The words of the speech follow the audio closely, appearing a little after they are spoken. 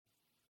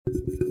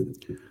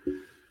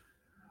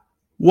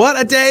What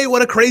a day,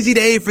 what a crazy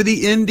day for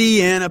the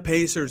Indiana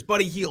Pacers.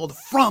 Buddy Hield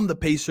from the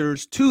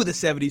Pacers to the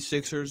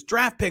 76ers,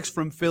 draft picks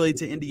from Philly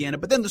to Indiana,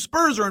 but then the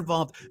Spurs are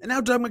involved, and now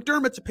Doug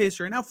McDermott's a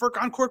Pacer, and now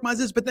Furkan Korkmaz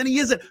is, but then he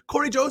isn't.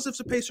 Corey Joseph's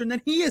a Pacer, and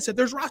then he isn't.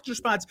 There's roster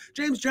spots.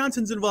 James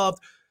Johnson's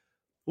involved.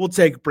 We'll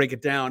break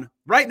it down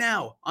right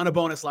now on a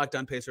bonus Locked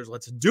On Pacers.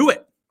 Let's do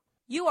it.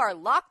 You are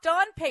Locked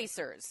On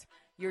Pacers,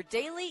 your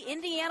daily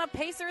Indiana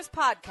Pacers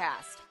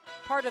podcast,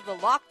 part of the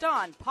Locked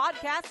On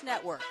Podcast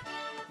Network.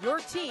 Your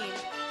team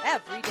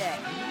every day.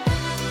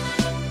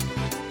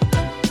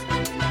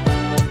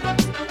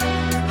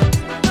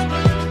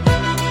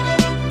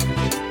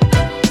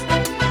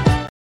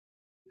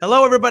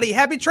 Hello, everybody.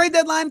 Happy trade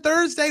deadline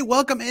Thursday.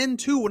 Welcome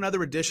into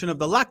another edition of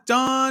the Locked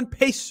On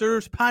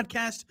Pacers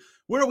podcast,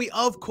 where we,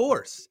 of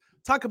course,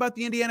 talk about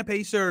the Indiana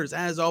Pacers.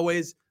 As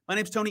always, my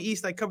name's Tony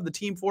East. I cover the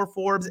team for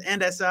Forbes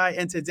and SI,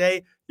 and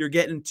today you're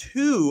getting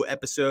two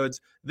episodes.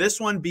 This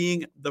one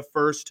being the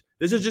first.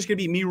 This is just going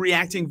to be me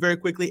reacting very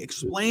quickly,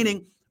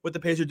 explaining what the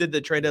Pacers did at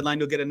the trade deadline.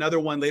 You'll get another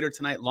one later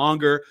tonight,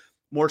 longer,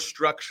 more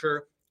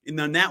structure. And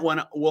then that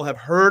one, we'll have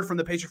heard from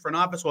the Pacers front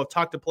office. We'll have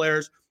talked to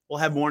players. We'll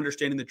have more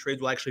understanding. The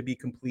trades will actually be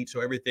complete, so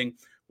everything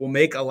will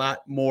make a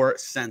lot more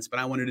sense. But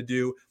I wanted to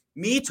do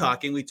me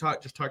talking.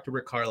 Just talked to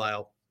Rick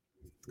Carlisle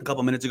a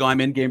couple minutes ago.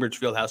 I'm in Gainbridge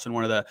Fieldhouse in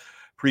one of the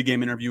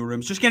pregame interview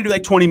rooms. Just going to do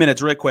like 20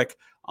 minutes real quick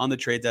on the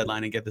trade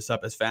deadline and get this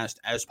up as fast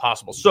as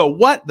possible. So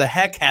what the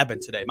heck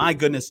happened today? My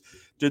goodness,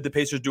 did the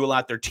Pacers do a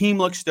lot? Their team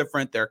looks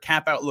different. Their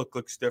cap outlook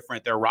looks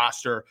different. Their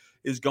roster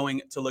is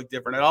going to look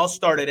different. It all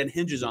started and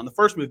hinges on the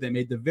first move they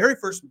made, the very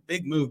first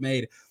big move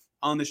made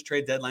on this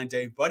trade deadline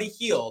day. Buddy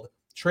Hield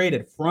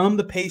traded from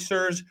the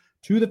Pacers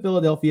to the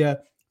Philadelphia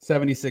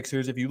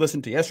 76ers. If you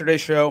listened to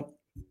yesterday's show,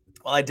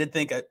 well, I did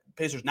think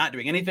Pacers not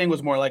doing anything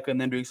was more likely than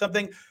them doing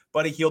something.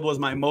 Buddy Hield was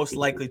my most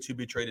likely to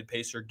be traded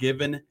Pacer,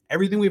 given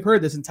everything we've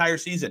heard this entire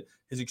season.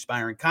 His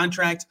expiring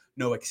contract,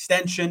 no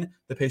extension,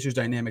 the Pacers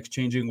dynamics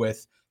changing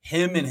with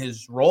him and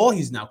his role.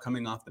 He's now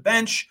coming off the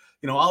bench.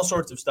 All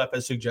sorts of stuff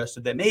has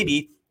suggested that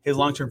maybe his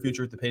long-term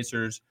future with the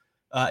Pacers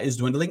is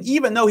dwindling,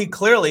 even though he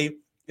clearly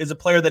is a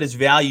player that is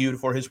valued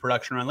for his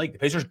production around the league. The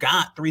Pacers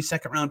got 3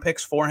 second-round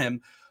picks for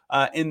him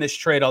in this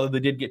trade, although they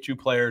did get 2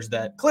 players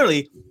that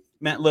clearly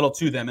meant little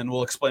to them, and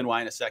we'll explain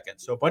why in a second.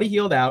 So Buddy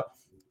Hield out.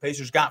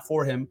 Pacers got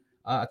for him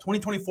a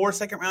 2024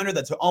 second-rounder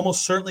that's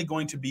almost certainly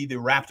going to be the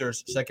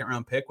Raptors'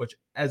 second-round pick, which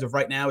as of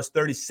right now is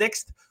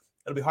 36th.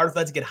 It'll be hard for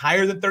that to get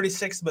higher than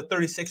 36th, but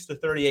 36 to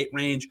 38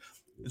 range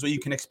is what you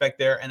can expect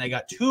there. And they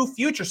got 2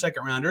 future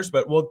second-rounders,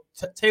 but we'll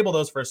table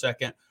those for a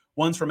second.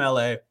 One's from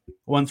LA,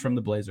 one's from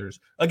the Blazers.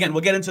 Again,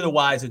 we'll get into the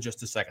whys in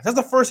just a second. That's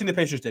the first thing the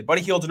Pacers did.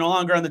 Buddy Hield's no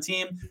longer on the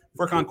team.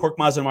 Furkan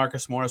Korkmaz and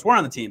Marcus Morris were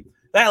on the team.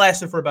 That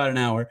lasted for about an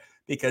hour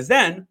because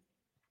then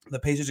the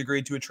Pacers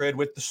agreed to a trade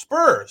with the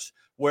Spurs,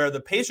 where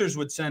the Pacers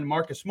would send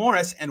Marcus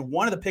Morris and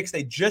one of the picks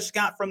they just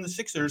got from the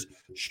Sixers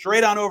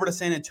straight on over to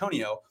San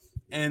Antonio.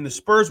 And the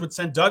Spurs would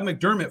send Doug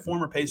McDermott,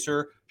 former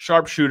Pacer,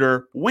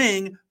 sharpshooter,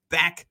 wing,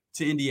 back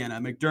to Indiana.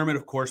 McDermott,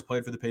 of course,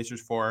 played for the Pacers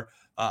for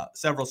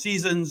several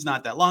seasons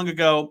not that long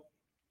ago.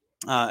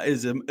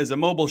 Is a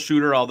mobile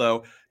shooter,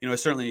 although,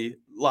 has certainly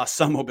lost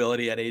some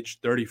mobility at age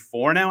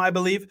 34 now, I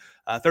believe.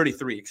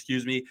 33,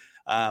 excuse me.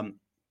 And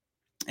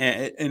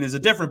is a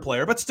different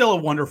player, but still a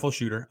wonderful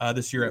shooter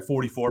this year at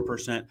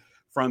 44%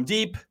 from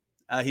deep.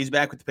 He's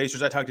back with the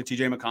Pacers. I talked to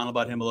TJ McConnell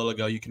about him a little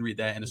ago. You can read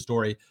that in a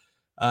story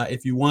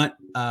if you want.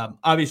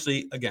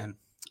 Obviously, again,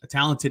 a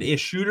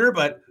talented-ish shooter,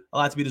 but a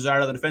lot to be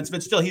desired on the defensive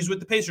end. Still, he's with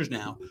the Pacers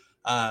now.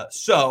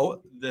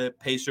 So the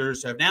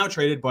Pacers have now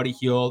traded Buddy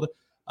Hield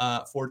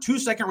for 2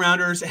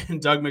 second-rounders and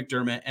Doug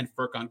McDermott and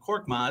Furkan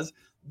Korkmaz.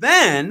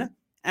 Then,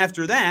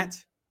 after that,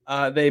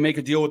 they make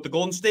a deal with the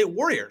Golden State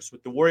Warriors,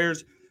 with the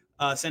Warriors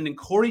sending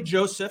Corey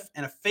Joseph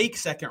and a fake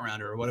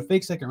second-rounder. What a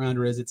fake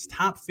second-rounder is, it's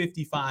top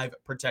 55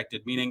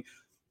 protected, meaning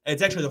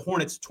it's actually the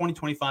Hornets'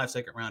 2025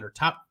 second-rounder,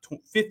 top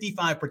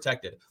 55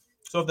 protected.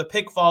 So if the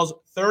pick falls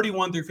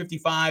 31 through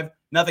 55,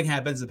 nothing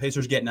happens. The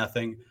Pacers get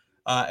nothing.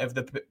 If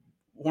the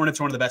Hornets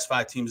are one of the best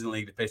 5 teams in the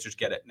league, the Pacers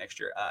get it next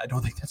year. I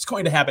don't think that's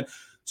going to happen.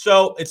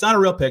 So it's not a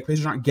real pick.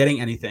 Pacers aren't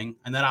getting anything,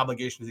 and that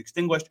obligation is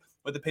extinguished.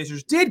 What the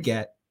Pacers did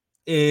get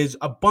is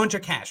a bunch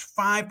of cash,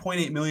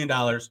 $5.8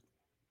 million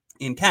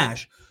in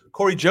cash.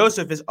 Corey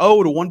Joseph is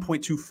owed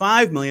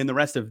 $1.25 million the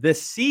rest of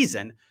this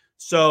season.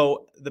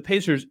 So the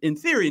Pacers, in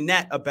theory,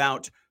 net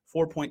about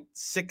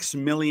 $4.6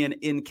 million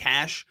in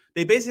cash.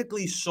 They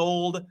basically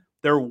sold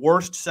their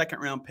worst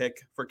second-round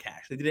pick for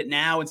cash. They did it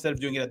now instead of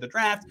doing it at the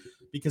draft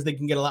because they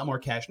can get a lot more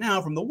cash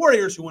now from the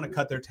Warriors who want to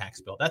cut their tax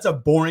bill. That's a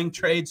boring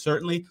trade,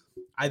 certainly.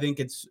 I think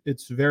it's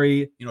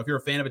very, if you're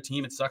a fan of a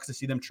team, it sucks to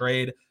see them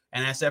trade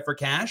an asset for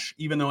cash,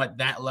 even though at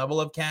that level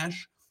of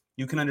cash,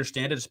 you can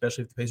understand it,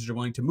 especially if the Pacers are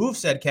willing to move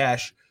said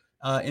cash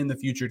in the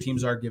future.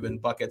 Teams are given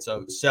buckets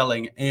of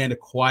selling and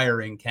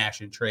acquiring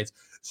cash in trades.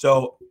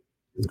 So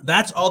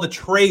that's all the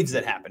trades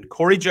that happened.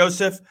 Corey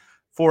Joseph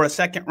for a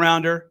second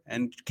rounder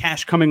and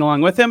cash coming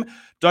along with him.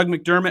 Doug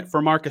McDermott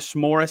for Marcus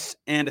Morris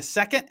and a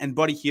second, and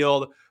Buddy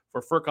Hield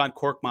for Furkan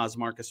Korkmaz,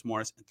 Marcus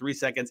Morris, and 3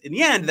 seconds. In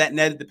the end, that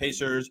netted the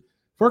Pacers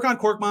Furkan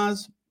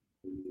Korkmaz,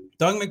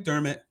 Doug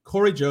McDermott,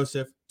 Corey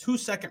Joseph, 2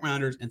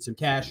 second-rounders, and some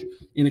cash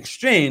in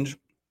exchange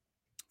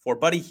for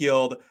Buddy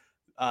Hield,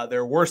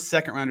 their worst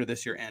second-rounder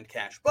this year, and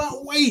cash.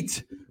 But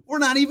wait, we're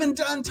not even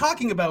done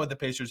talking about what the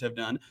Pacers have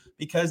done,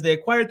 because they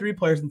acquired 3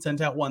 players and sent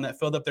out 1 that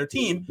filled up their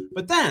team.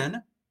 But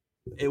then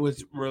it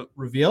was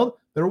revealed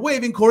they're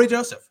waiving Corey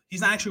Joseph.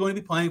 He's not actually going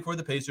to be playing for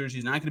the Pacers.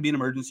 He's not going to be an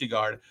emergency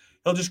guard.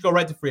 He'll just go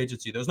right to free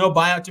agency. There's no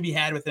buyout to be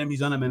had with him.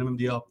 He's on a minimum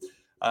deal.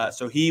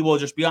 So he will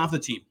just be off the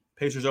team.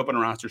 Pacers open a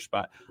roster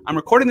spot. I'm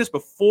recording this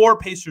before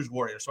Pacers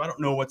Warriors, so I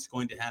don't know what's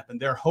going to happen.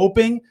 They're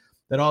hoping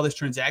that all this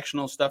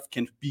transactional stuff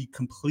can be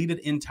completed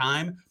in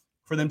time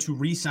for them to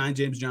re-sign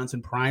James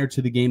Johnson prior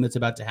to the game that's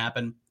about to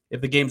happen. If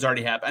the game's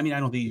already happened, I mean,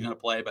 I don't think he's going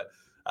to play, but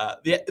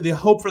the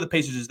hope for the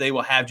Pacers is they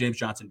will have James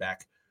Johnson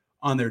back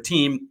on their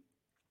team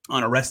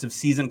on a rest of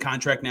season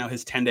contract now.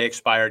 His 10-day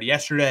expired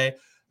yesterday,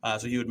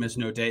 so he would miss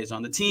no days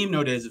on the team,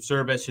 no days of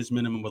service. His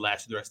minimum would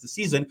last the rest of the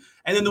season.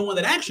 And then the one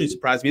that actually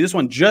surprised me, this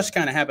one just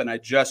kind of happened. I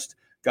just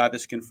got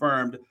this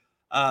confirmed.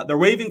 They're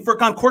waiving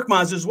Furkan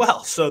Korkmaz as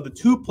well. So the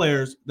 2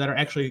 players that are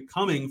actually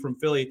coming from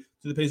Philly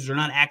to the Pacers are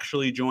not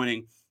actually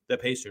joining the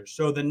Pacers.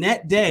 So the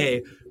net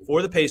day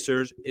for the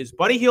Pacers is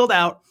Buddy Hield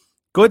out,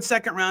 good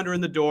second-rounder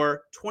in the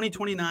door,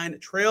 2029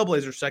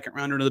 Trailblazers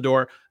second-rounder in the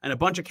door, and a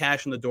bunch of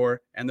cash in the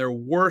door, and their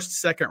worst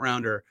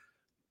second-rounder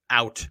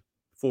out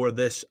for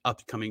this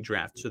upcoming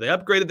draft. So they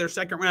upgraded their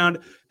second round.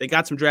 They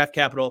got some draft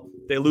capital.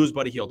 They lose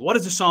Buddy Hield. What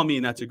does this all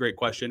mean? That's a great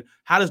question.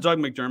 How does Doug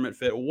McDermott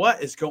fit?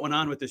 What is going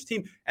on with this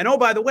team? And oh,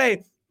 by the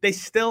way, they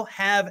still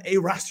have a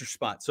roster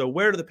spot. So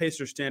where do the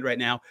Pacers stand right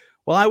now?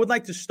 Well, I would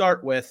like to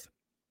start with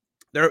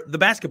the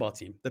basketball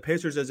team, the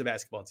Pacers as a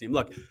basketball team.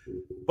 Look,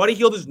 Buddy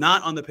Hield is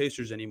not on the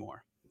Pacers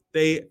anymore.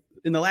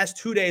 In the last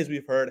 2 days,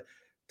 we've heard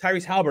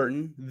Tyrese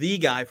Halliburton, the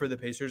guy for the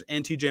Pacers,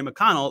 and TJ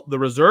McConnell, the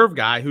reserve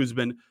guy who's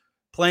been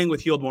playing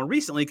with Hield more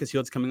recently because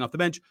Hield's coming off the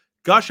bench,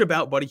 gush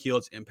about Buddy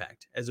Hield's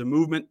impact as a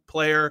movement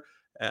player,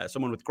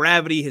 someone with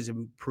gravity, his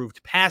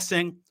improved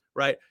passing,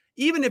 right?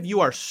 Even if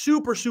you are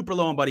super, super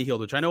low on Buddy Hield,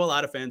 which I know a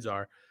lot of fans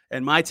are,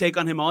 and my take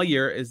on him all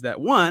year is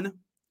that, one,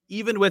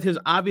 even with his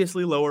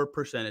obviously lower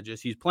percentages,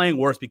 he's playing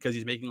worse because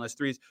he's making less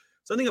threes.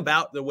 Something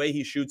about the way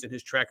he shoots and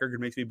his track record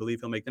makes me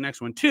believe he'll make the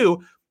next one.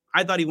 2,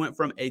 I thought he went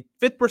from a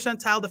 5th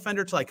percentile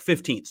defender to like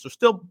 15th. So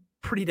still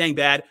pretty dang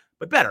bad,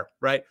 but better,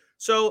 right?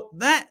 So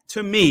that,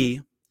 to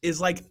me,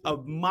 is like a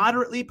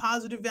moderately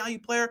positive value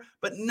player,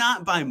 but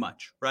not by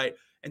much, right?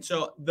 And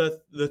so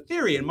the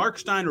theory, and Mark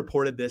Stein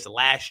reported this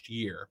last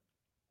year,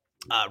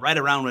 right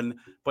around when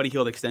Buddy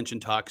Hield extension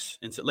talks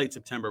in late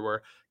September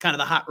were kind of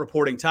the hot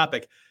reporting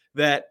topic,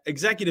 that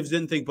executives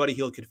didn't think Buddy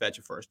Hield could fetch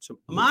a first. So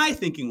my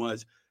thinking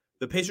was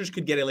the Pacers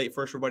could get a late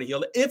first for Buddy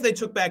Hield if they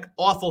took back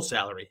awful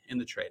salary in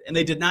the trade. And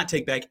they did not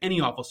take back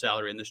any awful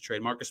salary in this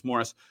trade. Marcus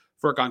Morris,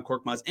 Furkan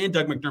Korkmaz, and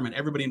Doug McDermott,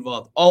 everybody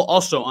involved, all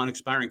also on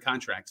expiring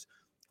contracts,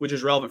 which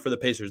is relevant for the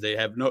Pacers. They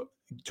have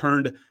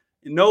turned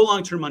no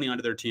long-term money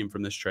onto their team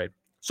from this trade.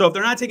 So if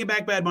they're not taking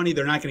back bad money,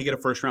 they're not going to get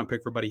a first-round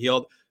pick for Buddy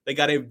Hield. They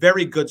got a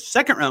very good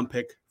second-round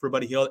pick for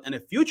Buddy Hield and a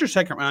future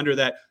second-rounder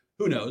that,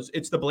 who knows,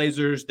 it's the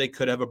Blazers. They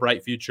could have a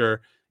bright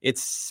future.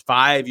 It's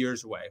 5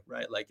 years away,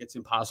 right? Like, it's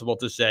impossible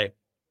to say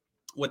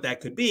what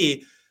that could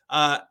be.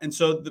 And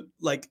so,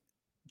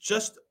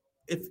 just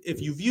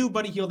if you view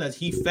Buddy Hield as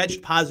he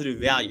fetched positive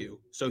value,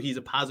 so he's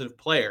a positive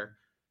player,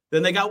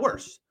 then they got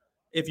worse.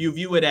 If you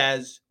view it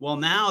as, well,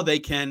 now they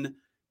can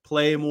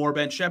play more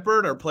Ben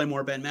Shepherd or play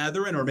more Ben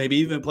Mathurin or maybe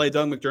even play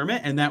Doug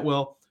McDermott, and that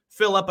will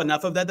fill up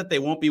enough of that they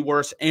won't be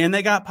worse and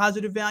they got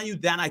positive value,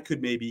 then I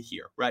could maybe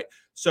hear, right?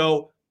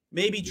 So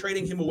maybe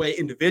trading him away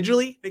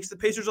individually makes the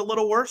Pacers a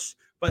little worse,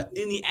 but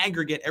in the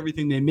aggregate,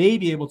 everything they may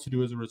be able to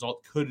do as a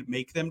result could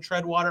make them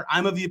tread water.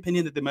 I'm of the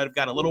opinion that they might have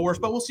got a little worse,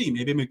 but we'll see.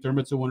 Maybe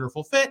McDermott's a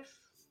wonderful fit.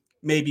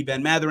 Maybe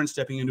Ben Mathurin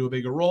stepping into a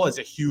bigger role is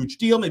a huge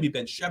deal. Maybe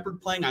Ben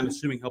Shepherd playing. I'm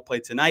assuming he'll play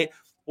tonight.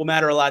 Will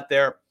matter a lot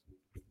there.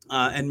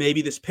 And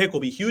maybe this pick will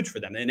be huge for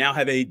them. They now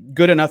have a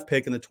good enough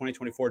pick in the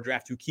 2024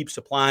 draft to keep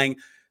supplying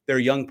their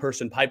young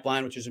person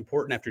pipeline, which is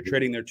important after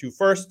trading their 2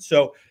 firsts.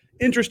 So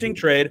interesting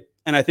trade.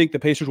 And I think the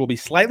Pacers will be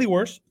slightly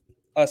worse,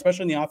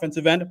 especially in the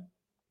offensive end.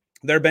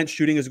 Their bench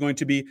shooting is going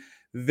to be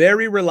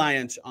very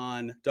reliant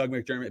on Doug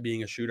McDermott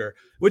being a shooter,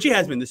 which he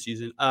has been this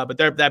season. But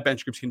that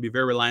bench group's going to be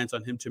very reliant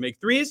on him to make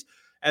threes.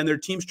 And their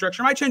team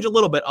structure might change a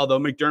little bit, although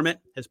McDermott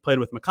has played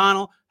with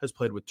McConnell, has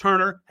played with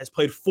Turner, has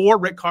played for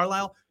Rick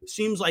Carlisle.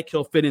 Seems like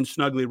he'll fit in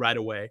snugly right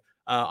away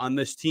on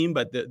this team,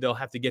 but they'll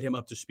have to get him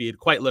up to speed,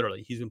 quite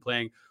literally. He's been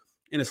playing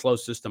in a slow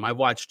system. I've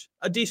watched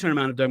a decent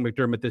amount of Doug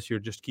McDermott this year,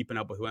 just keeping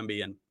up with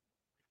Wemby, and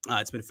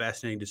it's been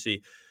fascinating to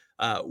see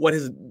what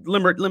his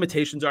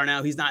limitations are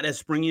now. He's not as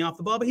springy off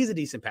the ball, but he's a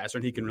decent passer,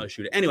 and he can really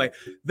shoot it. Anyway,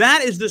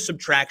 that is the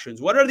subtractions.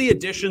 What are the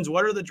additions?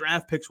 What are the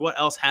draft picks? What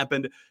else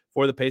happened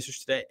for the Pacers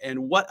today?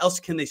 And what else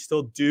can they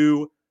still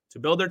do to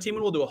build their team?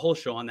 And we'll do a whole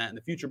show on that in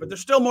the future. But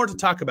there's still more to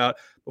talk about.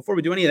 Before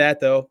we do any of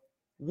that, though,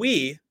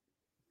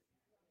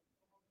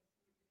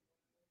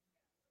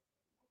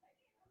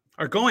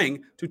 are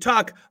going to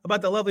talk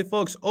about the lovely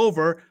folks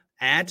over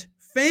at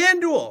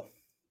FanDuel.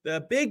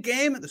 The big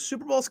game, the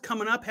Super Bowl's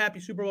coming up. Happy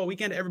Super Bowl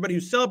weekend to everybody who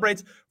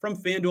celebrates from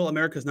FanDuel,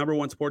 America's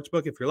 #1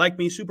 sportsbook. If you're like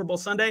me, Super Bowl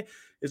Sunday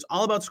is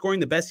all about scoring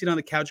the best seat on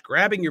the couch,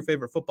 grabbing your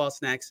favorite football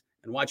snacks,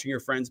 and watching your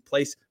friends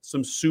place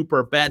some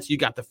super bets. You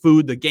got the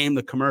food, the game,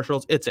 the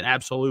commercials. It's an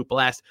absolute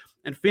blast.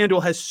 And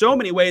FanDuel has so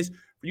many ways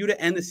for you to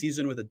end the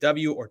season with a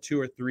W or 2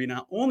 or 3.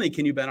 Not only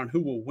can you bet on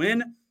who will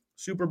win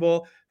Super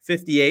Bowl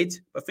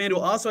 58, but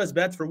FanDuel also has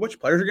bets for which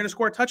players are going to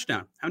score a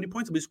touchdown, how many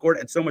points will be scored,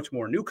 and so much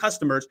more. New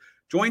customers,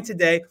 join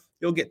today.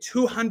 You'll get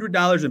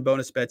 $200 in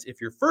bonus bets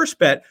if your first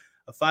bet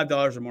of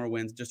 $5 or more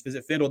wins. Just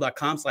visit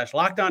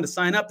FanDuel.com/lockdown to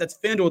sign up. That's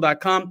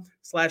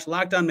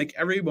FanDuel.com/lockdown. Make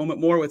every moment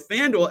more with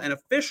FanDuel, an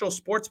official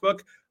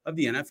sportsbook of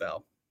the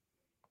NFL.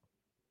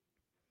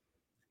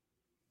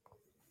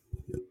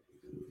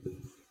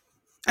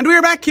 And we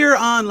are back here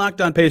on Locked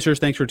On Pacers.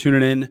 Thanks for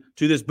tuning in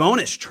to this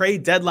bonus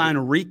trade deadline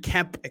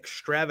recap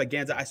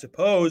extravaganza. I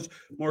suppose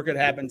more could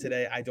happen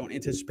today. I don't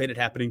anticipate it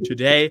happening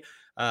today,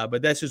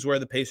 but this is where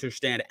the Pacers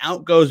stand.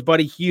 Out goes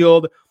Buddy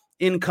Hield.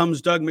 In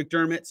comes Doug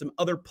McDermott. Some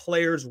other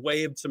players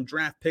waived, some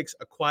draft picks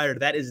acquired.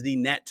 That is the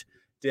net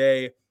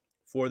day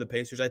for the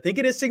Pacers. I think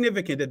it is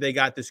significant that they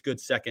got this good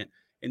second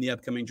in the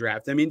upcoming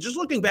draft. I mean, just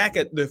looking back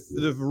at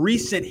the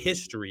recent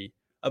history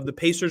of the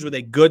Pacers with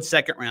a good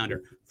second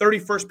rounder.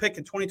 31st pick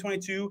in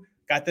 2022,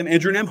 got them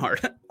Andrew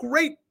Nembhard.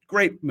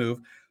 Great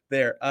move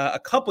there. A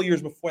couple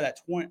years before that,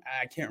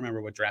 I can't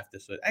remember what draft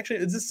this was.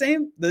 Actually, it's the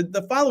same.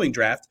 The following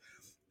draft,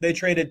 they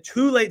traded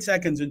 2 late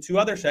seconds and 2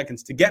 other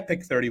seconds to get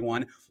pick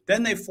 31.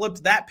 Then they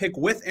flipped that pick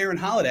with Aaron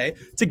Holiday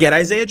to get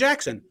Isaiah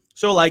Jackson.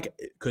 So,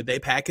 could they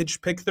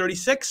package pick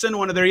 36 and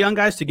one of their young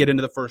guys to get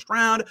into the first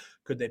round?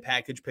 Could they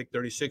package pick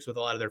 36 with a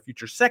lot of their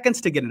future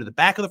seconds to get into the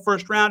back of the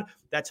first round?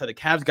 That's how the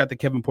Cavs got the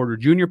Kevin Porter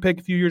Jr. pick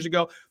a few years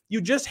ago.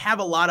 You just have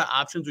a lot of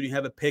options when you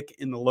have a pick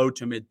in the low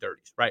to mid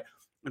 30s, right?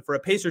 And for a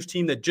Pacers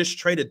team that just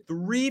traded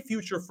 3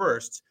 future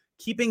firsts,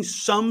 keeping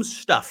some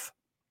stuff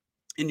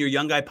in your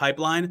young guy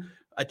pipeline,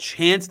 a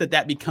chance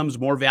that becomes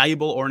more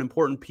valuable or an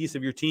important piece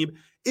of your team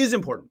is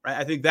important, right?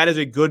 I think that is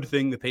a good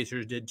thing the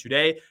Pacers did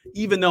today,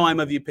 even though I'm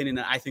of the opinion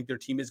that I think their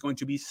team is going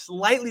to be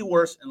slightly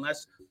worse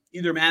unless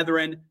either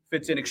Mathurin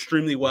fits in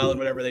extremely well in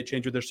whatever they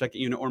change with their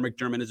second unit or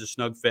McDermott is a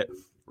snug fit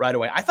right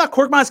away. I thought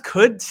Korkmaz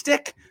could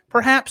stick,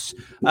 perhaps,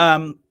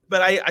 but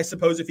I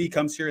suppose if he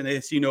comes here and they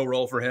see no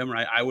role for him,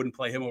 right, I wouldn't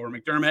play him over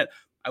McDermott.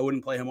 I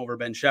wouldn't play him over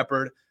Ben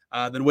Shepherd.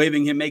 Then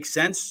waiving him makes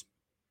sense.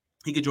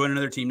 He could join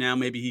another team now.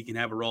 Maybe he can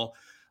have a role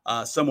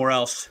somewhere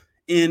else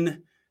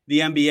in the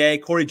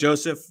NBA. Corey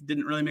Joseph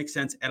didn't really make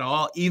sense at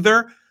all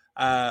either.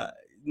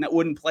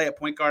 Wouldn't play at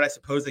point guard. I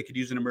suppose they could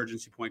use an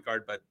emergency point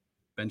guard, but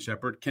Ben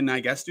Shepherd can,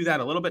 I guess, do that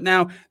a little bit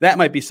now. That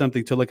might be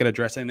something to look at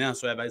addressing now.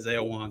 So I have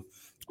Isaiah Wong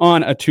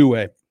on a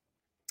 2-way.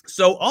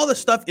 So all the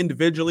stuff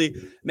individually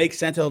makes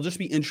sense. It'll just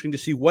be interesting to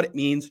see what it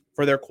means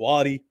for their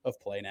quality of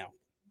play now.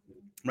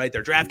 Right,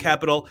 their draft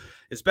capital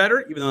is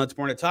better, even though it's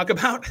boring to talk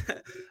about.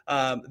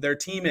 Their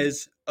team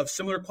is of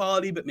similar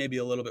quality, but maybe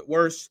a little bit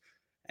worse.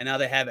 And now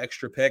they have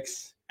extra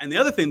picks. And the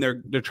other thing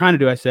they're trying to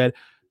do, I said,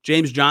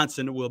 James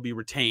Johnson will be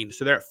retained.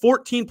 So they're at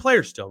 14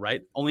 players still,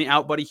 right? Only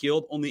out Buddy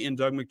Hield, only in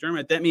Doug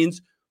McDermott. That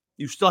means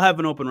you still have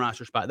an open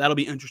roster spot. That'll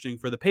be interesting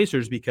for the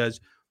Pacers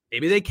because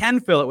maybe they can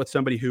fill it with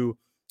somebody who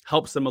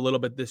helps them a little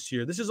bit this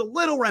year. This is a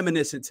little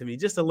reminiscent to me,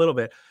 just a little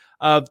bit,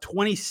 of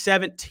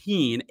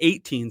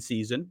 2017-18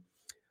 season.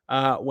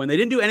 When they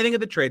didn't do anything at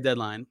the trade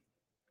deadline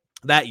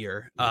that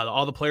year,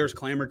 all the players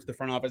clamored to the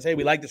front office, hey,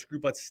 we like this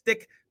group. Let's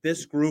stick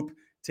this group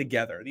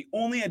together. The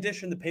only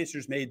addition the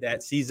Pacers made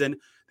that season,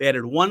 they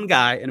added one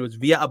guy, and it was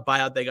via a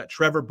buyout. They got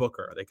Trevor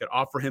Booker. They could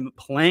offer him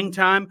playing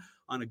time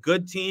on a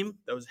good team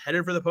that was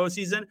headed for the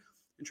postseason.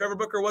 And Trevor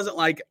Booker wasn't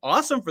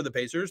awesome for the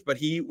Pacers, but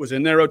he was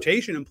in their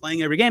rotation and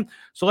playing every game.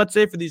 So let's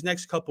say for these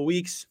next couple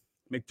weeks,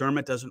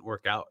 McDermott doesn't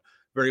work out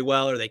very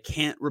well, or they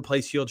can't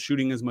replace Hield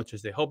shooting as much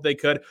as they hope they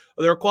could,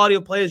 or their quality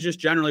of play is just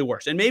generally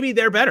worse. And maybe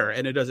they're better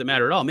and it doesn't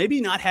matter at all. Maybe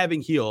not having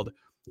Hield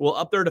will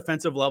up their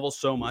defensive level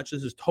so much.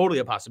 This is totally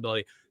a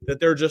possibility that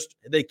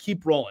they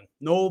keep rolling.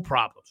 No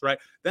problems, right?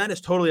 That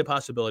is totally a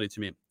possibility to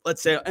me.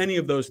 Let's say any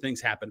of those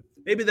things happen.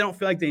 Maybe they don't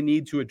feel like they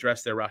need to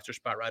address their roster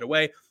spot right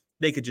away.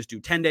 They could just do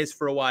 10 days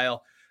for a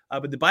while.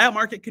 But the buyout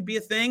market could be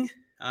a thing.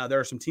 There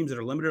are some teams that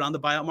are limited on the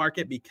buyout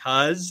market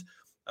because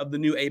of the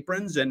new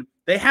aprons, and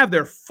they have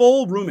their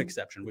full room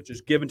exception, which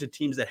is given to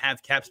teams that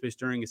have cap space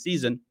during a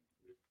season.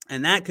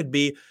 And that could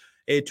be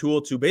a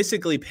tool to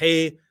basically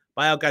pay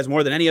buyout guys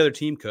more than any other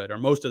team could, or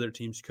most other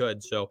teams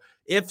could. So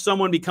if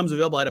someone becomes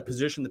available at a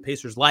position the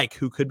Pacers like,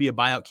 who could be a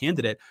buyout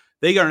candidate,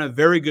 they are in a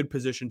very good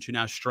position to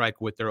now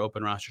strike with their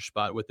open roster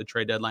spot with the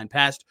trade deadline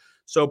passed.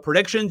 So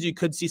predictions, you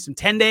could see some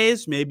 10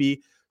 days,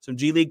 maybe some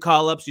G League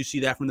call-ups. You see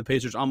that from the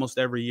Pacers almost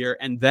every year.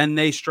 And then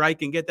they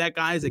strike and get that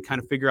guy as they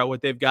kind of figure out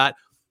what they've got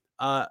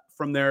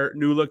from their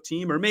new look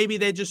team, or maybe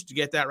they just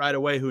get that right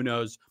away. Who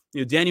knows?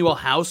 Daniel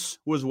House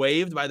was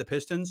waived by the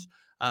Pistons.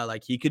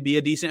 He could be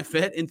a decent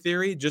fit in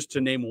theory, just to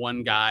name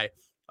one guy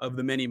of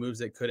the many moves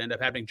that could end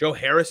up happening. Joe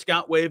Harris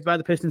got waived by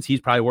the Pistons.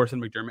 He's probably worse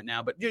than McDermott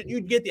now, but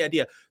you get the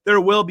idea.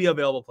 There will be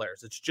available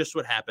players. It's just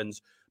what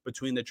happens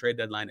between the trade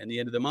deadline and the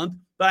end of the month.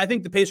 But I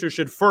think the Pacers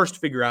should first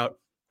figure out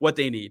what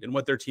they need and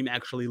what their team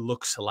actually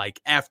looks like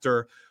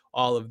after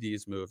all of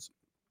these moves.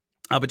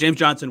 But James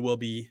Johnson will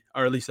be,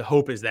 or at least the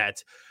hope is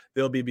that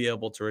they'll be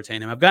able to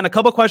retain him. I've gotten a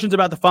couple questions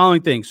about the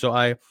following things, so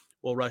I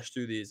will rush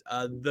through these.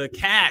 The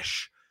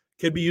cash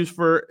could be used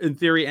for, in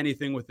theory,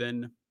 anything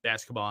within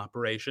basketball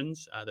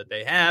operations that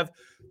they have.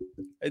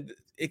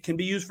 It can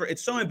be used for,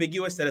 it's so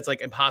ambiguous that it's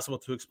like impossible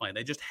to explain.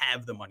 They just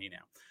have the money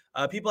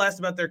now. People asked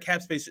about their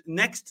cap space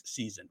next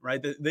season,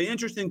 right? The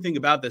interesting thing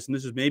about this, and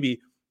this is maybe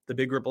the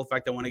big ripple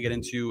effect I want to get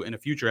into in a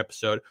future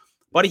episode,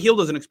 Buddy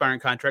Hield is an expiring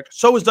contract.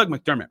 So is Doug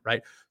McDermott,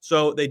 right?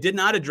 So they did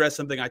not address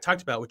something I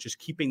talked about, which is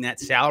keeping that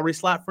salary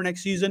slot for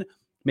next season.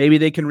 Maybe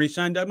they can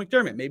re-sign Doug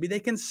McDermott. Maybe they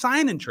can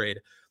sign and trade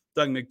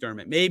Doug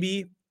McDermott.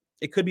 Maybe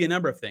it could be a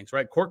number of things,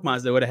 right?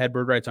 Korkmaz, they would have had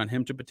bird rights on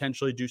him to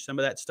potentially do some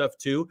of that stuff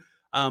too.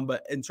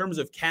 But in terms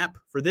of cap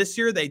for this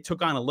year, they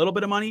took on a little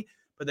bit of money,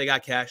 but they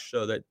got cash,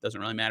 so that doesn't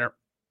really matter.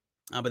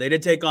 But they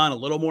did take on a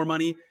little more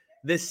money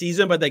this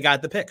season, but they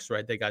got the picks,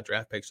 right? They got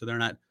draft picks, so they're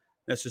not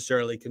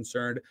necessarily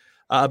concerned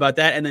about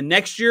that. And then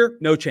next year,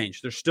 no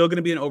change. They're still going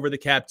to be an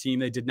over-the-cap team.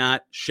 They did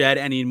not shed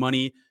any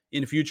money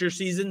in future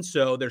seasons,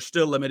 so they're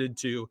still limited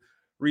to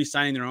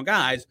re-signing their own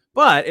guys.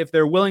 But if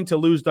they're willing to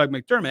lose Doug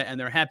McDermott and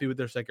they're happy with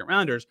their second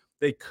rounders,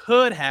 they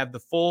could have the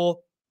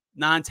full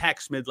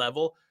non-tax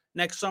mid-level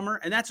next summer.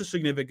 And that's a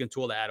significant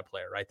tool to add a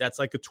player, right? That's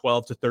like a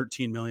 $12 to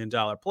 $13 million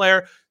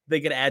player they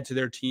could add to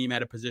their team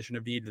at a position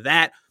of need.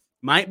 That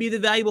might be the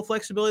valuable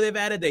flexibility they've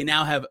added. They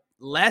now have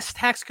less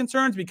tax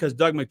concerns because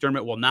Doug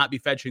McDermott will not be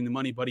fetching the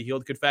money Buddy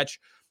Hield could fetch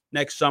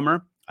next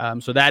summer.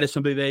 So that is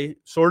something they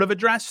sort of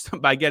addressed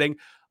by getting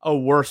a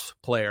worse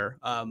player,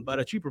 but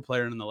a cheaper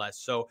player nonetheless.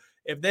 So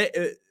if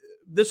they,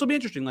 this will be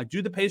interesting. Like,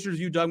 do the Pacers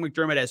view Doug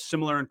McDermott as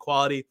similar in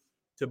quality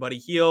to Buddy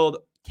Hield?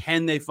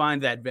 Can they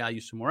find that value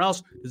somewhere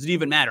else? Does it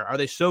even matter? Are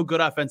they so good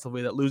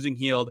offensively that losing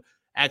Hield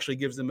actually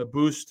gives them a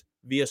boost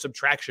via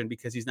subtraction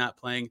because he's not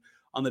playing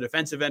on the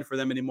defensive end for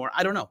them anymore?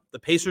 I don't know. The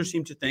Pacers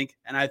seem to think,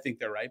 and I think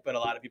they're right, but a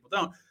lot of people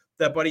don't,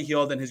 that Buddy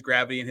Hield and his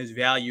gravity and his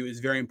value is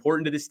very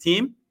important to this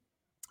team.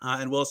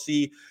 And we'll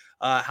see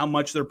how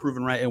much they're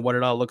proven right and what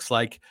it all looks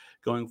like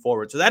going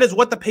forward. So that is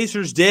what the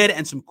Pacers did,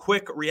 and some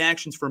quick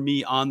reactions for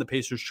me on the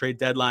Pacers trade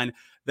deadline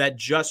that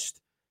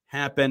just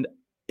happened.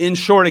 In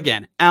short,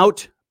 again,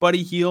 out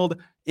Buddy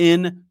Hield,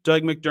 in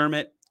Doug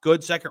McDermott,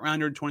 good second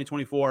rounder in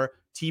 2024,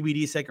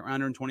 TBD second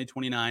rounder in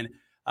 2029.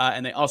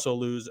 And they also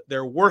lose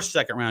their worst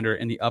second rounder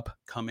in the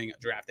upcoming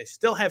draft. They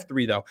still have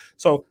 3, though.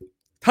 So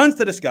tons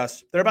to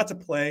discuss. They're about to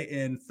play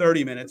in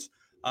 30 minutes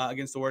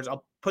against the Warriors.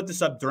 I'll put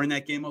this up during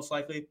that game, most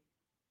likely.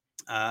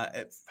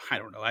 I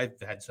don't know. I've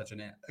had such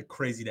a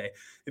crazy day.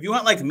 If you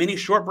want like mini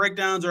short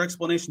breakdowns or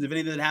explanations of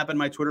anything that happened,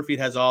 my Twitter feed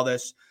has all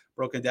this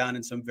broken down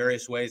in some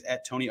various ways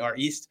at Tony R.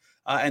 East.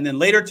 And then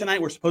later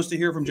tonight, we're supposed to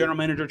hear from General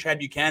Manager Chad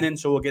Buchanan.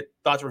 So we'll get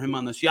thoughts from him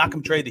on the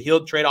Siakam trade, the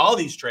Hield trade, all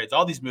these trades,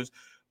 all these moves,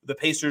 the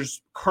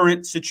Pacers'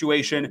 current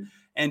situation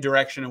and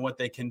direction and what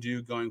they can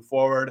do going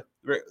forward.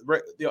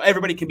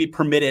 Everybody can be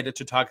permitted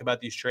to talk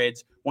about these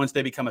trades once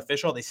they become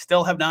official. They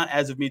still have not,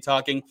 as of me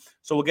talking.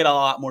 So we'll get a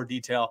lot more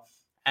detail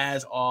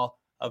as all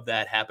of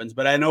that happens.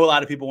 But I know a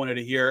lot of people wanted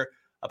to hear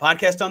a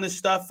podcast on this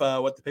stuff,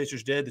 what the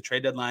Pacers did. The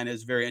trade deadline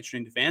is very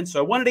interesting to fans. So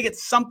I wanted to get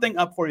something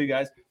up for you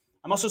guys.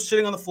 I'm also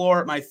sitting on the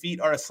floor. My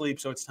feet are asleep,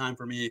 so it's time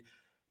for me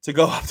to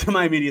go up to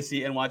my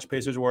immediacy and watch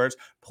Pacers Warriors.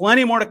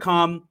 Plenty more to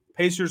come.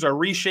 Pacers are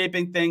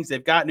reshaping things.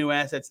 They've got new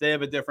assets. They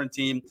have a different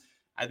team.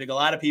 I think a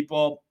lot of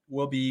people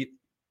will be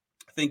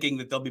thinking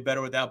that they'll be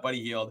better without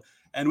Buddy Hield.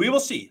 And we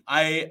will see.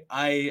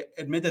 I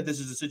admit that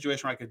this is a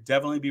situation where I could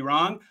definitely be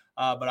wrong,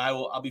 but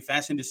I'll be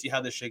fascinated to see how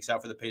this shakes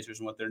out for the Pacers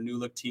and what their new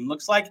look team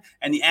looks like.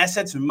 And the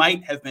assets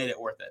might have made it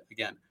worth it.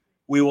 Again,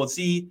 we will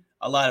see.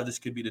 A lot of this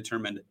could be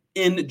determined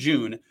in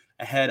June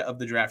ahead of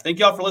the draft. Thank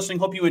you all for listening.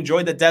 Hope you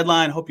enjoyed the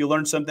deadline. Hope you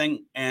learned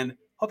something, and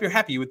hope you're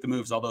happy with the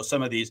moves, although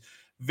some of these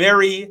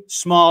very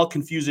small,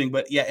 confusing,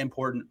 but yet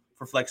important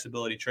for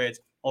flexibility trades.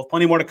 We'll have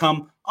plenty more to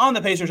come on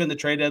the Pacers and the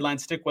trade deadline.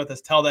 Stick with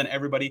us. Till then,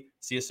 everybody,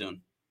 see you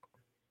soon.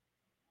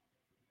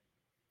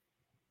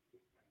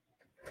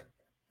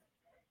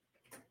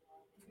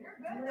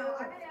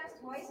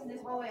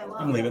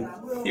 I'm leaving.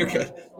 You're good.